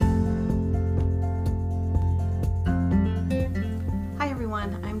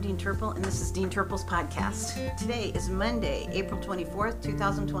Turpel, and this is Dean Turpel's podcast. Today is Monday, April 24th,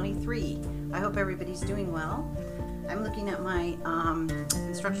 2023. I hope everybody's doing well. I'm looking at my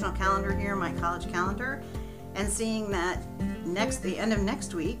instructional calendar here, my college calendar, and seeing that the end of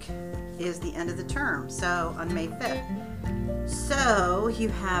next week is the end of the term, so on May 5th. So you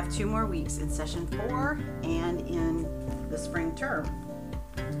have 2 more weeks in session 4 and in the spring term.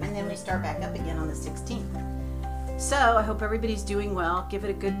 And then we start back up again on the 16th. So I hope everybody's doing well. Give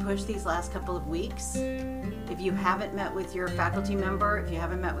it a good push these last couple of weeks. If you haven't met with your faculty member, if you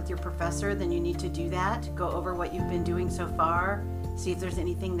haven't met with your professor, then you need to do that. Go over what you've been doing so far. See if there's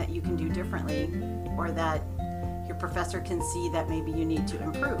anything that you can do differently or that your professor can see that maybe you need to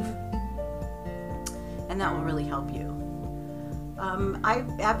improve. And that will really help you. I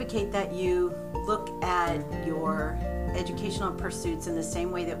advocate that you look at your educational pursuits in the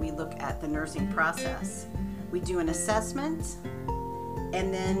same way that we look at the nursing process. We do an assessment,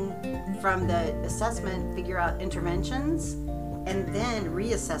 and then from the assessment, figure out interventions, and then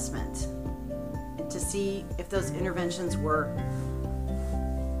reassessment to see if those interventions were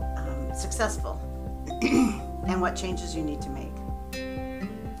successful and what changes you need to make.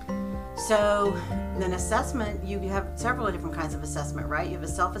 So an assessment, you have several different kinds of assessment, right? You have a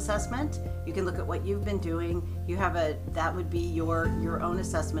self-assessment. You can look at what you've been doing. You have that would be your own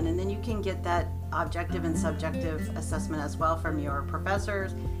assessment, and then you can get that objective and subjective assessment as well from your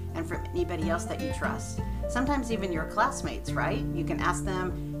professors and from anybody else that you trust. Sometimes even your classmates, right? You can ask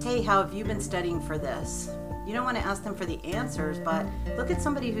them, hey, how have you been studying for this? You don't want to ask them for the answers, but look at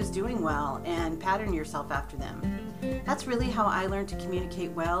somebody who's doing well and pattern yourself after them. That's really how I learned to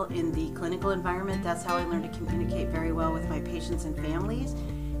communicate well in the clinical environment. That's how I learned to communicate very well with my patients and families,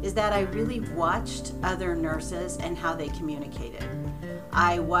 is that I really watched other nurses and how they communicated.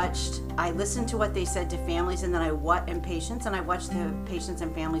 I listened to what they said to families and patients, and I watched the patients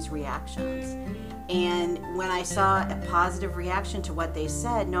and families' reactions. And when I saw a positive reaction to what they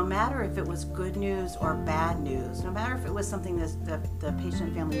said, no matter if it was good news or bad news, no matter if it was something that the patient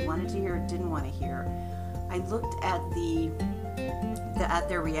and family wanted to hear or didn't want to hear, I looked at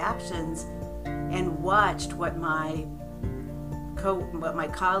their reactions and watched what my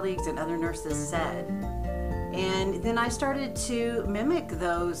colleagues and other nurses said. And then I started to mimic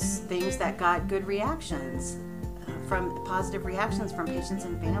those things that got good reactions, from positive reactions from patients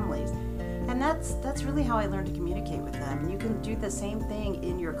and families. And that's really how I learned to communicate with them. And you can do the same thing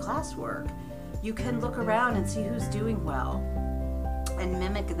in your classwork. You can look around and see who's doing well and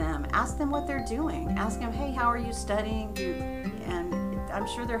mimic them. Ask them what they're doing. Ask them, hey, how are you studying? And I'm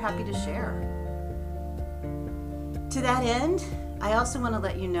sure they're happy to share. To that end, I also want to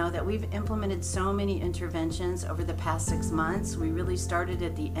let you know that we've implemented so many interventions over the past 6 months. We really started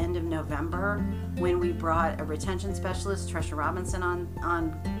at the end of November when we brought a retention specialist, Trisha Robinson,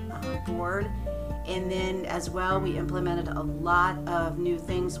 on board. And then as well, we implemented a lot of new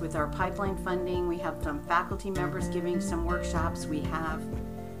things with our pipeline funding. We have some faculty members giving some workshops. We have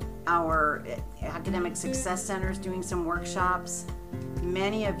our academic success centers doing some workshops.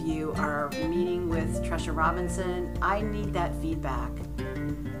 Many of you are meeting with Trisha Robinson. I need that feedback.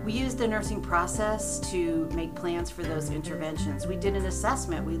 We used the nursing process to make plans for those interventions. We did an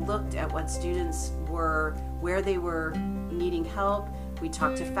assessment. We looked at what students were, where they were needing help. We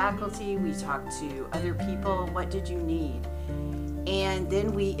talked to faculty, we talked to other people, what did you need? And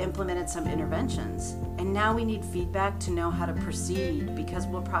then we implemented some interventions. And now we need feedback to know how to proceed, because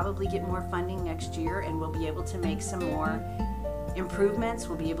we'll probably get more funding next year and we'll be able to make some more improvements.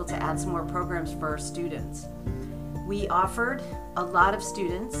 We'll be able to add some more programs for our students. We offered a lot of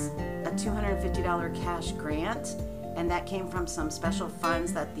students a $250 cash grant, and that came from some special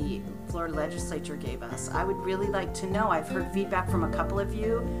funds that the Florida legislature gave us. I would really like to know, I've heard feedback from a couple of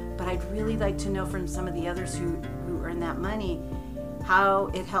you, but I'd really like to know from some of the others who earned that money, how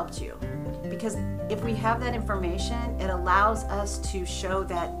it helped you. Because if we have that information, it allows us to show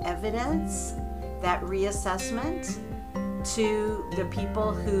that evidence, that reassessment to the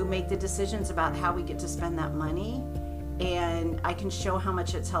people who make the decisions about how we get to spend that money. And I can show how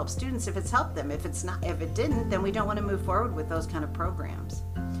much it's helped students if it's helped them. If it didn't, then we don't want to move forward with those kind of programs.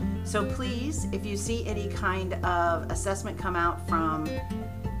 So please, if you see any kind of assessment come out from,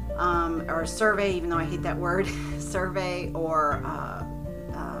 or a survey, even though I hate that word, survey or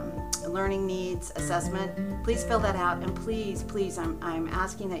learning needs assessment, please fill that out. And please, I'm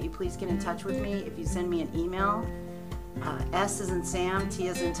asking that you please get in touch with me. If you send me an email, S as in Sam, T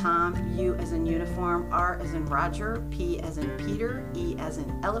as in Tom, U as in uniform, R as in Roger, P as in Peter, E as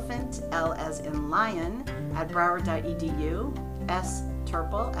in elephant, L as in lion at broward.edu, S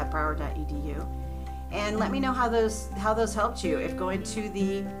Turpel at broward.edu, and let me know how those helped you. If going to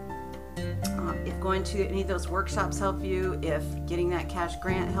the If going to any of those workshops helped you, if getting that cash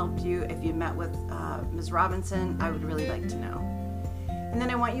grant helped you, if you met with Ms. Robinson, I would really like to know. And then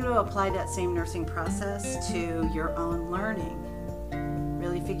I want you to apply that same nursing process to your own learning.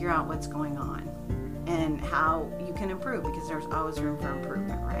 Really figure out what's going on and how you can improve, because there's always room for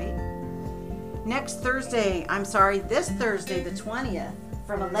improvement, right? This Thursday, the 20th,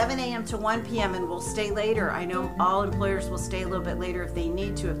 from 11 a.m. to 1 p.m. and we'll stay later. I know all employers will stay a little bit later if they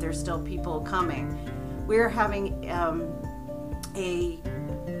need to, if there's still people coming. We're having a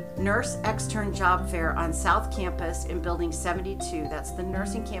nurse extern job fair on South Campus in Building 72. That's the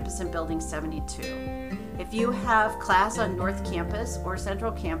nursing campus in Building 72. If you have class on North Campus or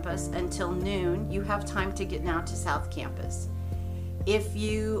Central Campus until noon, you have time to get down to South Campus. If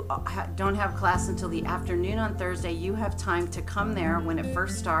you don't have class until the afternoon on Thursday, you have time to come there when it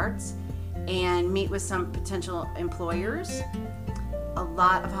first starts and meet with some potential employers. A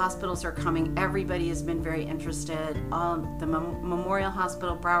lot of hospitals are coming. Everybody has been very interested. The Memorial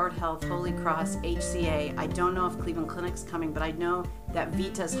Hospital, Broward Health, Holy Cross, HCA. I don't know if Cleveland Clinic's coming, but I know that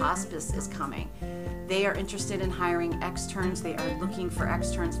Vita's Hospice is coming. They are interested in hiring externs. They are looking for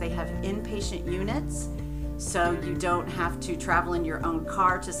externs. They have inpatient units, so you don't have to travel in your own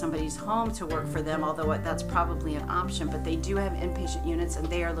car to somebody's home to work for them, although that's probably an option. But they do have inpatient units, and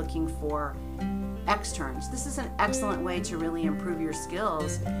they are looking for externs. This is an excellent way to really improve your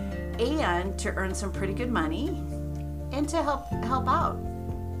skills and to earn some pretty good money and to help out.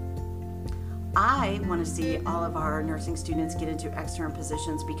 I want to see all of our nursing students get into extern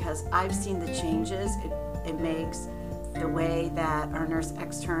positions because I've seen the changes it makes, the way that our nurse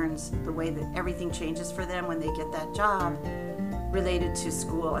externs, the way that everything changes for them when they get that job related to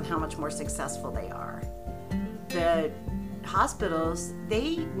school and how much more successful they are. The hospitals,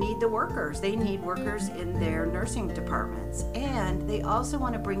 they need the workers. They need workers in their nursing departments, and they also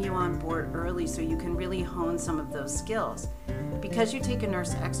want to bring you on board early so you can really hone some of those skills. Because you take a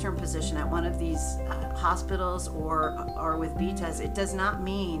nurse extern position at one of these hospitals or with Vitas, it does not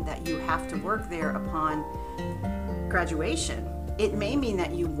mean that you have to work there upon graduation. It may mean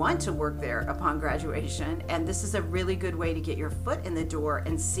that you want to work there upon graduation, and this is a really good way to get your foot in the door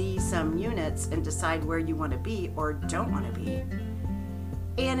and see some units and decide where you want to be or don't want to be.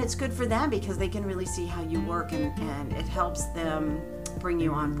 And it's good for them because they can really see how you work, and it helps them bring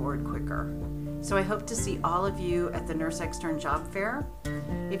you on board quicker. So I hope to see all of you at the Nurse Extern Job Fair.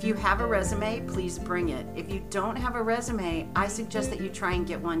 If you have a resume, please bring it. If you don't have a resume, I suggest that you try and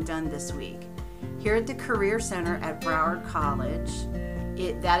get one done this week. Here at the Career Center at Broward College,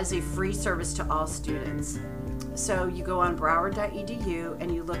 that is a free service to all students. So you go on broward.edu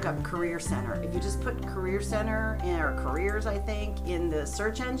and you look up Career Center. If you just put Career Center or careers, I think, in the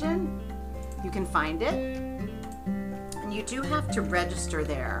search engine, you can find it. And you do have to register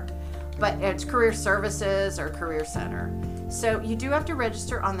there, but it's Career Services or Career Center. So you do have to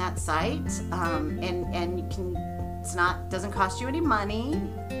register on that site, and you can. Doesn't cost you any money,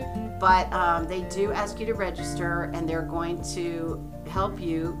 but they do ask you to register, and they're going to help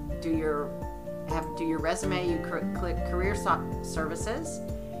you do your resume. You click Career Services,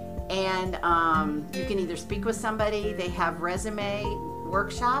 and you can either speak with somebody. They have resume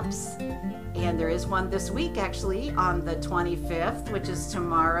workshops, and there is one this week actually on the 25th, which is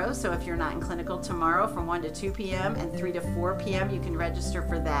tomorrow. So if you're not in clinical tomorrow, from 1 to 2 p.m. and 3 to 4 p.m. you can register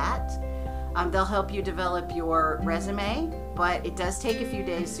for that. They'll help you develop your resume, but it does take a few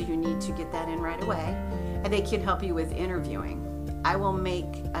days, so you need to get that in right away. And they can help you with interviewing. I will make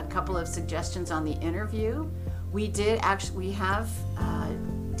a couple of suggestions on the interview. We have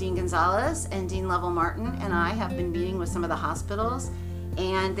Dean Gonzalez and Dean Lovell Martin and I have been meeting with some of the hospitals,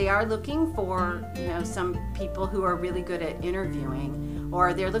 and they are looking for some people who are really good at interviewing,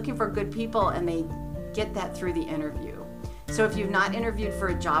 or they're looking for good people and they get that through the interview. So if you've not interviewed for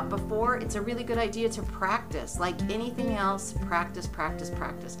a job before, it's a really good idea to practice. Like anything else, practice, practice,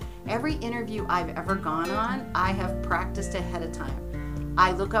 practice. Every interview I've ever gone on, I have practiced ahead of time.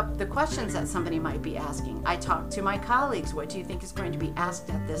 I look up the questions that somebody might be asking. I talk to my colleagues, what do you think is going to be asked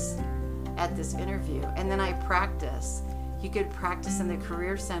at this interview? And then I practice. You could practice in the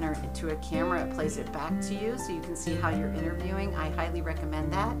Career Center to a camera. It plays it back to you so you can see how you're interviewing. I highly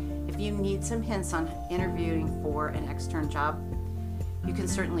recommend that. If you need some hints on interviewing for an extern job, you can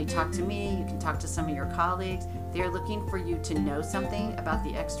certainly talk to me. You can talk to some of your colleagues. They're looking for you to know something about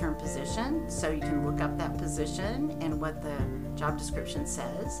the extern position, so you can look up that position and what the job description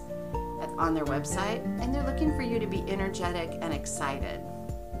says on their website. And they're looking for you to be energetic and excited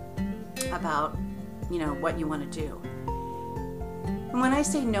about what you want to do. And when I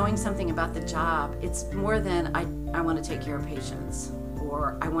say knowing something about the job, it's more than I want to take care of patients,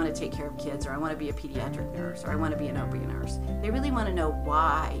 or I want to take care of kids, or I want to be a pediatric nurse, or I want to be an OB nurse. They really want to know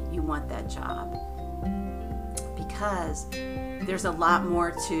why you want that job, because there's a lot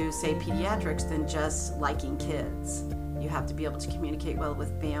more to, say, pediatrics than just liking kids. You have to be able to communicate well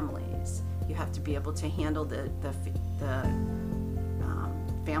with families. You have to be able to handle the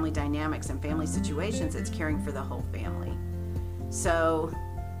family dynamics and family situations. It's caring for the whole family. So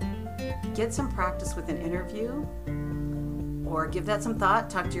get some practice with an interview, or give that some thought.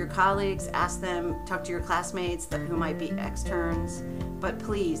 Talk to your colleagues, ask them, talk to your classmates who might be externs. But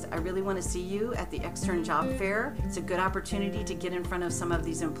please, I really want to see you at the Extern Job Fair. It's a good opportunity to get in front of some of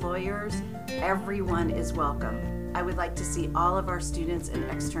these employers. Everyone is welcome. I would like to see all of our students in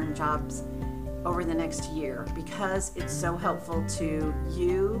extern jobs over the next year, because it's so helpful to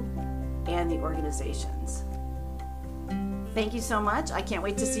you and the organizations. Thank you so much. I can't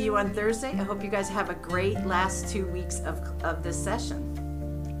wait to see you on Thursday. I hope you guys have a great last 2 weeks of this session.